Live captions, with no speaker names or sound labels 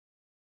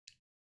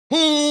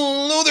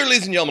Hello there,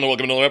 ladies and gentlemen, and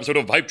welcome to another episode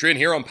of Hype Train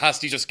here on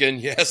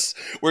PasticheofSkin. Yes,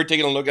 we're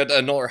taking a look at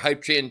another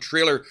Hype Train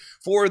trailer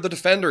for The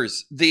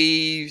Defenders,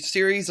 the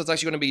series that's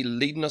actually going to be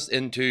leading us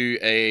into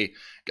a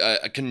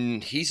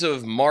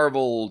cohesive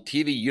Marvel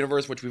TV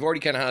universe, which we've already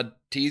kind of had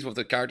teased with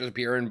the characters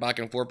appearing back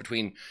and forth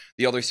between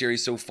the other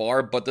series so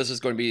far, but this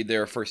is going to be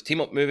their first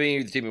team-up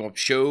movie, the team-up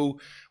show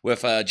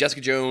with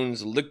Jessica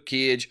Jones, Luke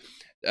Cage,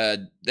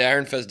 the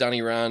Iron Fist,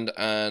 Danny Rand,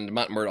 and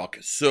Matt Murdock.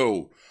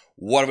 So,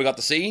 what have we got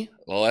to see?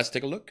 Well, let's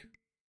take a look.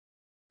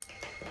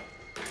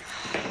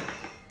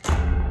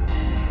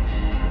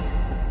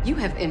 You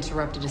have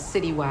interrupted a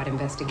citywide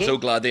investigation. So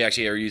glad they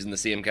actually are using the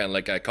same kind of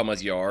like come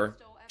as you are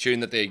tune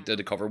that they did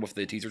a cover with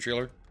the teaser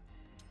trailer.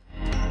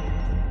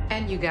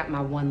 And you got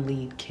my one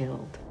lead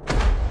killed.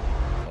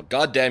 Oh,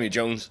 God damn you,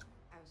 Jones.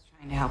 I was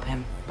trying to help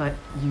him, but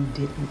you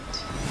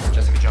didn't.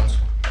 Jessica Jones,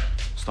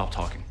 stop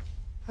talking.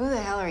 Who the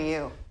hell are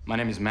you? My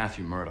name is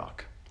Matthew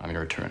Murdock. I'm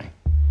your attorney.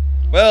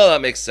 Well,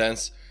 that makes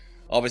sense.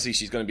 Obviously,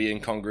 she's going to be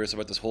incongruous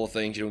about this whole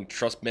thing. She don't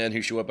trust men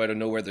who show up out of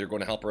nowhere. They're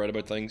going to help her out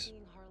about things.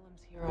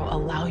 Harlem's hero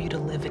allow you to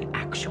live an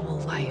actual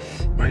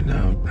life. Right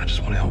now, I just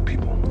want to help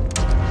people.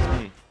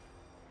 I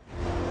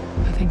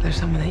think there's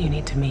someone that you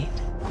need to meet.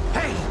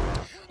 Hey!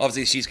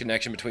 Obviously, she's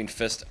connection between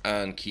Fist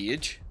and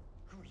Cage.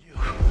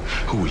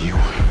 Who are you?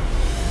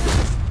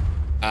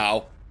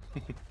 Ow.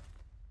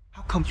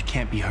 How come you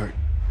can't be hurt?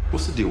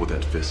 What's the deal with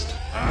that fist?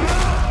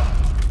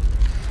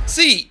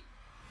 See,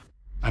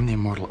 I'm the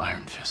immortal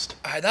Iron Fist.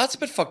 that's a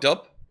bit fucked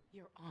up.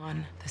 You're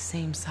on the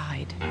same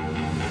side.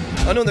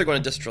 I know they're going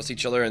to distrust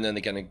each other and then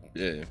they kind of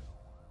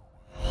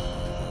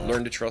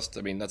learn to trust.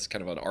 I mean, that's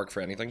kind of an arc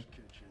for anything.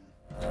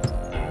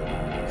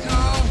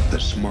 The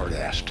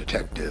smart-ass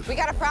detective. We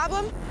got a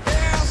problem?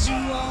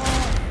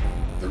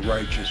 The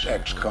righteous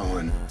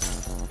ex-con.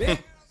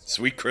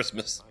 Sweet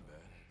Christmas.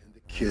 And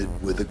the kid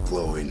with a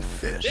glowing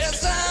fist.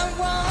 Yes, I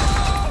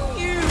want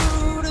you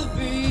to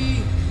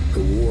be.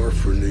 The war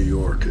for New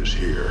York is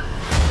here.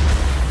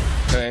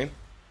 Okay.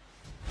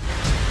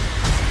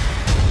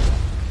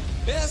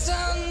 Yes,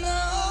 I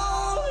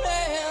know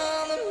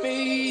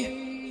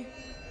enemy.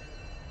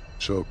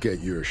 So get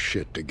your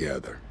shit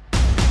together.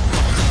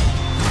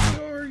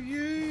 Are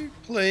you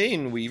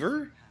playing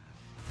Weaver?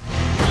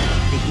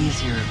 The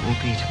easier it will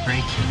be to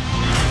break you.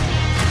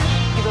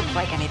 You look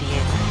like an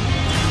idiot.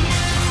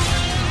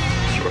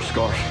 It's your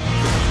scarf.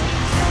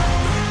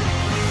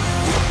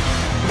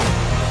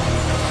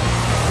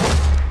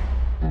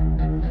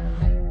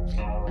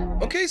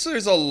 Okay, so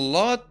there's a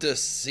lot to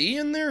see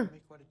in there.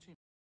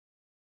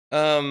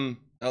 Now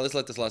let's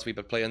let this last wee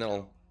bit play and then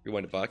I'll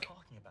rewind it back.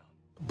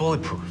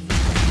 Bulletproof.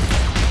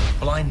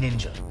 Blind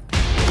ninja.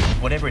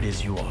 Whatever it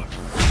is you are.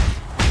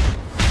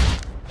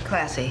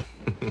 Classy.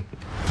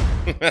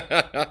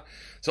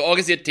 So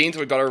August 18th,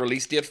 we've got our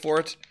release date for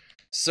it.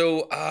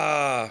 So,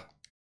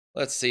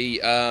 let's see.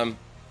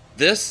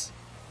 This,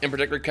 in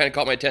particular, kind of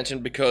caught my attention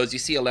because you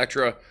see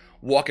Elektra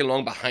walking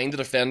along behind the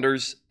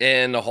Defenders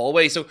in a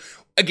hallway. So,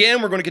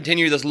 again, we're going to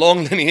continue this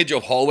long lineage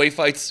of hallway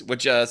fights,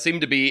 which seem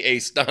to be a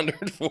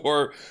standard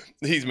for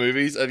these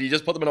movies. If you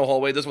just put them in a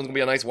hallway, this one's going to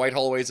be a nice white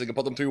hallway, so you can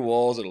put them through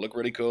walls. It'll look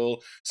really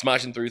cool,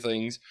 smashing through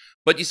things.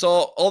 But you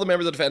saw all the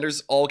members of the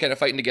Defenders all kind of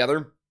fighting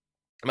together.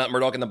 Matt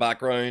Murdock in the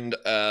background,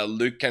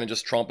 Luke kind of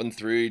just tromping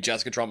through,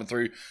 Jessica tromping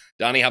through,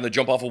 Danny having to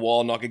jump off a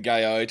wall, knock a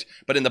guy out.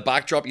 But in the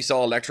backdrop, you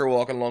saw Elektra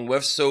walking along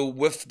with. So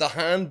with the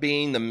Hand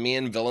being the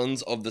main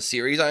villains of the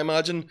series, I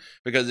imagine,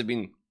 because they've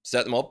been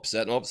setting them up,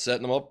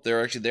 setting them up.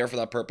 They're actually there for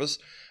that purpose.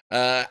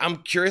 I'm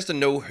curious to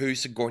know who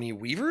Sigourney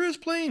Weaver is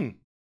playing.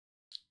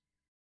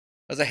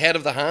 As a head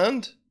of the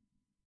Hand?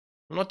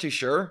 I'm not too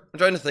sure. I'm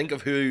trying to think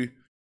of who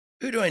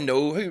do I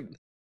know? Who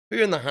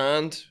in the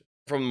Hand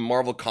from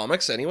Marvel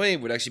Comics anyway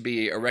would actually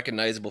be a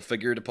recognizable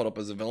figure to put up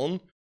as a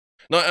villain.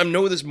 Now, I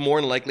know there's more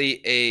than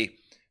likely a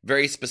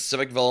very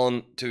specific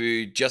villain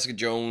to Jessica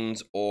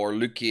Jones or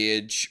Luke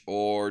Cage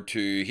or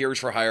to Heroes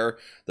for Hire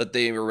that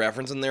they were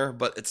referencing there,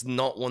 but it's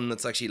not one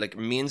that's actually like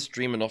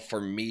mainstream enough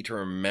for me to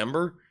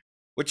remember,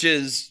 which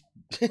is,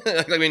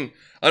 I mean,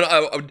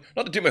 I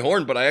not to toot my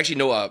horn, but I actually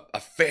know a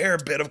fair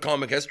bit of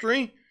comic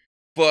history,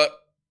 but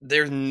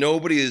there's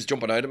nobody who's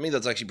jumping out at me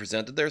that's actually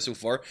presented there so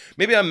far.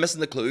 Maybe I'm missing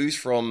the clues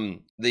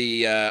from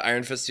the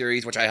Iron Fist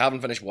series, which I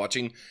haven't finished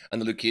watching, and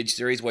the Luke Cage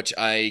series, which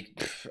I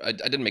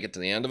didn't make it to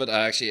the end of it.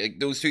 I actually,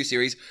 those two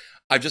series,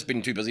 I've just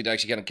been too busy to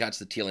actually kind of catch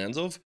the tail ends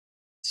of.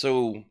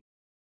 So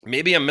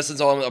maybe I'm missing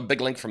a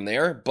big link from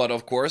there. But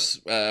of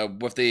course,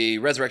 with the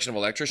resurrection of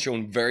Elektra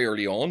shown very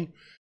early on,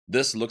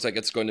 this looks like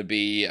it's going to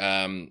be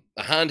a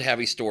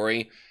hand-heavy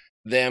story.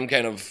 Them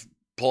kind of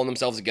pulling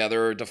themselves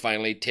together to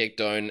finally take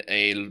down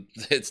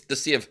it's to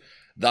save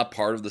that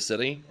part of the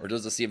city, or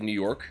does it save New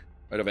York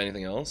out of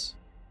anything else?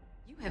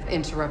 You have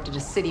interrupted a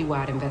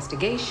citywide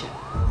investigation.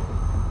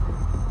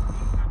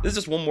 This is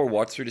just one more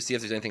watch through to see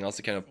if there's anything else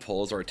that kind of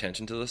pulls our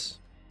attention to this.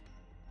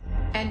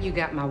 And you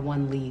got my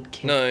one lead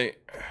killed. Now,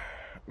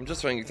 I'm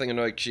just thinking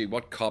actually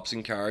what cops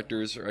and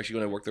characters are actually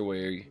going to work their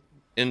way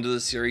into the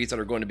series that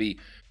are going to be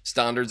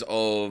standards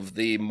of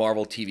the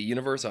Marvel TV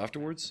universe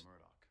afterwards.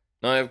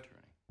 Now,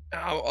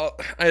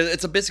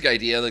 It's a basic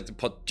idea, like to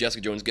put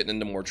Jessica Jones getting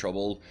into more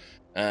trouble,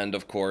 and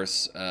of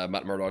course,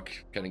 Matt Murdock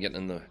kind of getting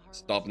in the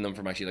stopping them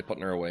from actually like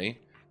putting her away.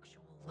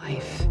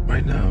 Life.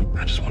 Right now,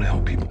 I just want to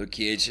help people. Luke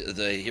Cage,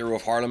 the hero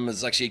of Harlem,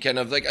 is actually kind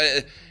of like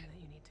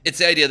it's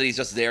the idea that he's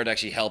just there to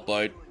actually help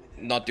out,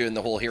 not doing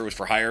the whole heroes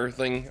for hire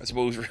thing, I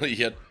suppose. Really,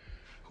 yet.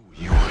 Who are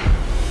you?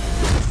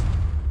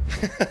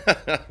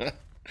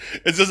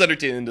 It's just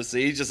entertaining to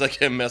see, just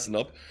like him messing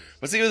up.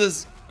 But see with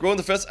his growing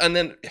the fist and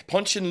then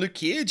punching Luke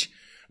Cage.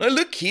 Now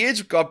Luke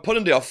Cage got put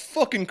into a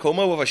fucking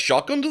coma with a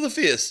shotgun to the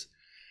face.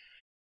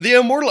 The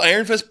Immortal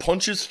Iron Fist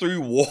punches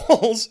through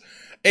walls.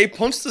 A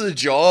punch to the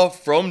jaw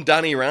from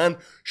Danny Rand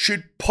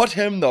should put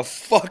him the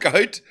fuck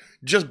out,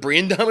 just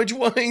brain damage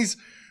wise.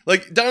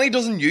 Like, Danny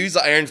doesn't use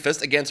the Iron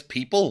Fist against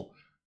people.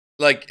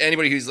 Like,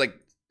 anybody who's like,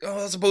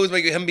 oh, I suppose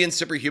like him being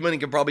superhuman, he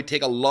can probably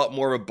take a lot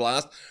more of a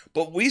blast.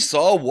 But we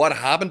saw what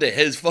happened to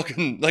his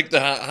fucking, like,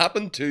 that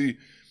happened to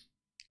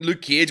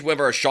Luke Cage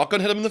whenever a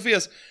shotgun hit him in the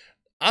face.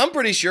 I'm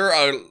pretty sure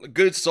a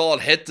good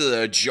solid hit to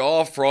the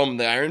jaw from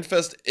the Iron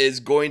Fist is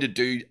going to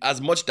do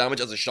as much damage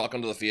as a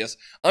shotgun to the face.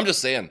 I'm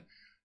just saying.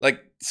 Like,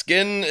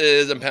 skin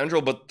is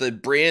impenetrable, but the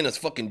brain is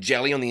fucking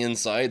jelly on the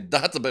inside.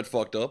 That's a bit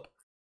fucked up.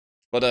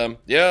 But,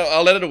 yeah,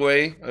 I'll let it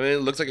away. I mean,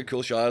 it looks like a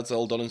cool shot. It's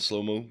all done in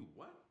slow-mo.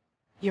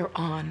 You're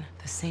on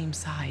the same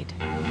side.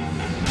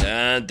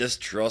 And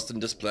distrust and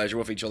displeasure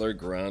with each other,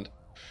 grand.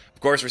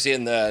 Of course, we're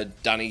seeing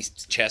Danny's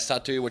chest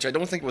tattoo, which I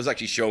don't think was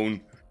actually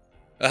shown.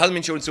 It hasn't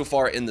been shown so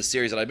far in the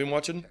series that I've been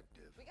watching.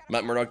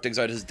 Matt Murdock digs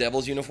out his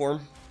devil's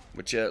uniform,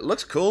 which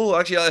looks cool.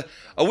 Actually,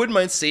 I wouldn't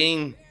mind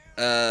seeing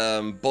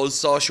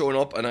Buzzsaw showing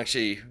up and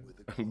actually...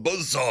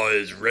 Buzzsaw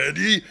is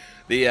ready!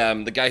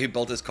 The guy who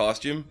built his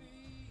costume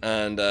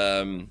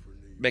and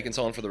making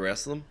something for the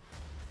rest of them.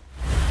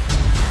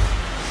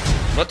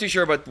 I'm not too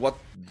sure about what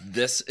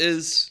this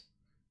is.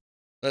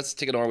 Let's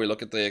take another wee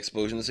look at the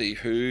explosion to see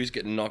who's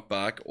getting knocked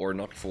back or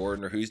knocked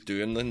forward or who's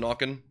doing the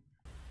knocking.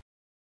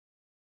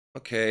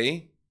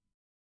 Okay.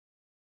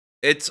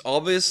 It's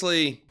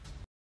obviously...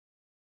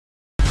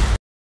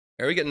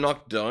 Are we getting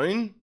knocked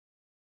down?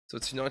 So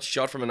it's not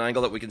shot from an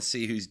angle that we can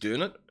see who's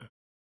doing it.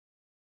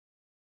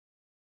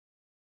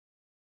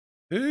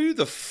 Who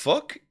the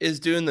fuck is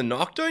doing the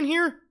knockdown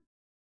here?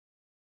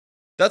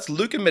 That's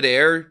Luke in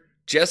midair,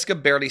 Jessica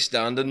barely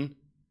standing,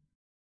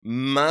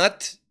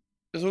 Matt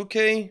is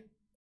okay,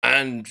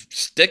 and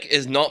Stick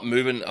is not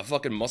moving a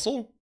fucking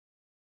muscle.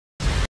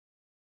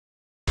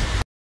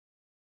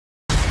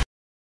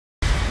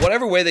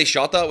 Whatever way they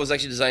shot that was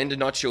actually designed to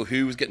not show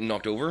who was getting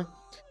knocked over.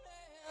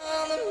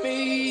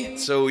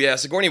 So yeah,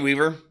 Sigourney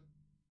Weaver,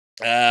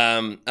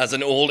 as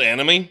an old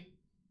enemy.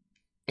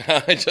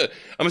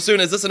 I'm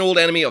assuming, is this an old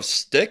enemy of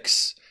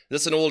Stick's? Is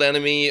this an old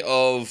enemy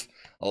of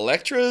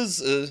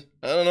Elektra's?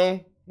 I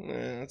don't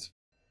know.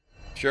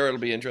 Sure,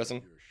 it'll be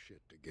interesting.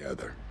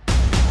 Together.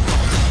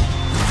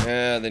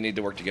 Yeah, they need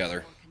to work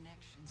together.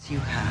 Connections you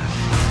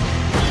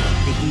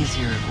have, the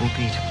easier it will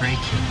be to break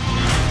you.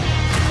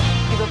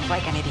 You look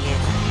like an idiot.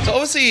 So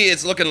obviously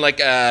it's looking like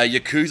a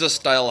Yakuza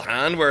style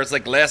hand where it's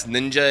like less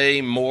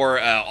ninja,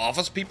 more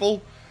office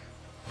people,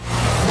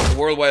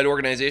 worldwide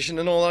organization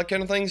and all that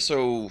kind of thing.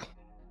 So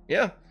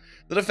yeah,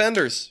 the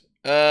Defenders.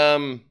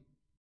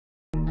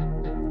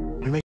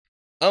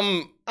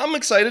 I'm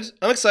excited.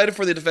 I'm excited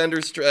for the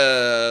Defenders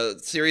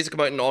series to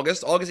come out in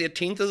August. August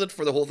 18th is it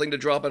for the whole thing to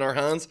drop in our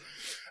hands.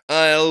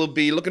 I'll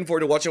be looking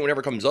forward to watching it whenever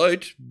it comes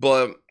out,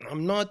 but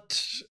I'm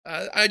not...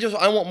 I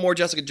want more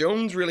Jessica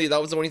Jones, really. That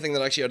was the only thing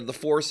that actually, out of the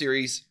 4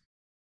 series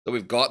that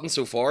we've gotten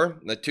so far,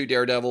 the 2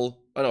 Daredevil...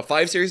 I know,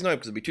 5 series now,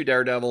 because it'll be 2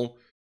 Daredevil,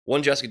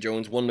 1 Jessica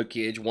Jones, 1 Luke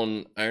Cage,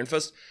 1 Iron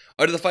Fist.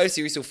 Out of the 5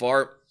 series so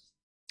far,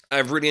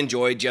 I've really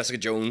enjoyed Jessica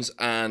Jones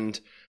and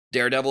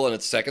Daredevil in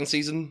its 2nd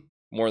season,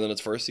 more than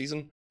its 1st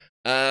season.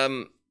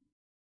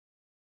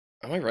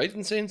 Am I right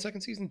in saying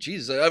 2nd season?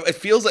 Jesus, it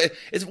feels like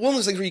it's one of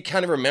those things where you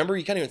can't even remember.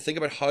 You can't even think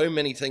about how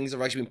many things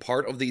have actually been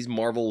part of these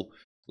Marvel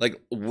like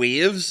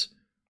waves.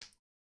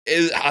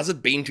 Has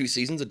it been 2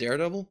 seasons of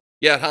Daredevil?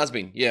 Yeah, it has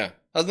been. Yeah,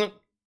 hasn't it?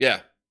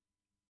 Yeah,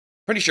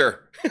 pretty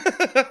sure.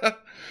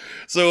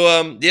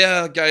 So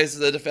yeah, guys,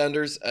 the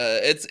Defenders.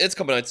 It's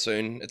coming out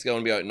soon. It's going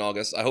to be out in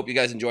August. I hope you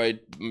guys enjoyed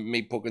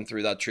me poking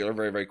through that trailer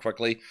very, very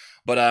quickly.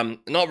 But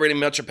not really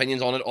much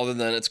opinions on it other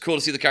than it's cool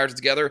to see the characters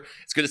together.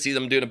 It's good to see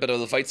them doing a bit of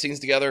the fight scenes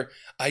together.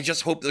 I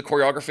just hope the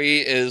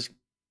choreography is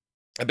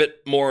a bit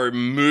more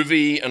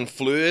movie and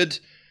fluid,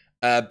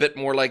 a bit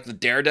more like the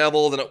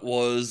Daredevil than it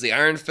was the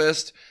Iron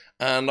Fist.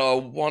 And I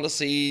want to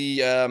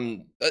see. I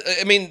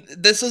mean,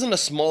 this isn't a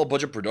small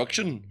budget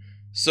production,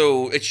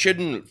 so it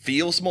shouldn't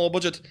feel small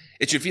budget.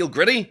 It should feel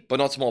gritty, but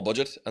not small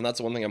budget, and that's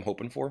the one thing I'm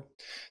hoping for.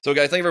 So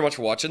guys, thank you very much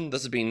for watching.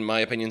 This has been my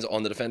opinions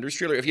on the Defenders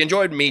trailer. If you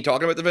enjoyed me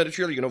talking about the Defenders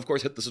trailer, you can of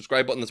course hit the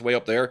subscribe button that's way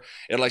up there.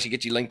 It'll actually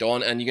get you linked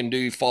on, and you can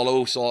do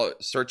follow,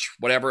 search,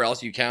 whatever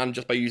else you can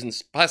just by using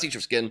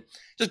PasticheofSkin.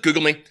 Just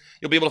Google me.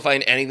 You'll be able to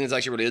find anything that's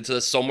actually related to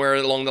this somewhere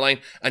along the line,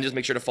 and just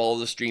make sure to follow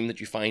the stream that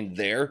you find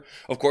there.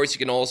 Of course, you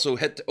can also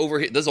hit over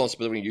here. This is on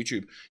specifically on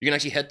YouTube. You can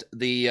actually hit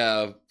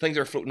the things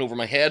that are floating over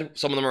my head.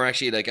 Some of them are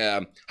actually like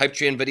hype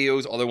train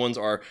videos. Other ones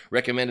are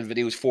recommended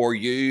videos for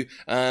you,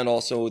 and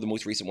also the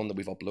most recent one that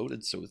we've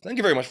uploaded. So thank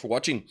you very much for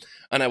watching,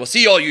 and I will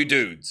see all you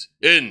dudes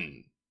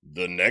in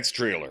the next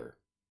trailer.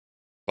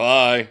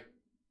 Bye.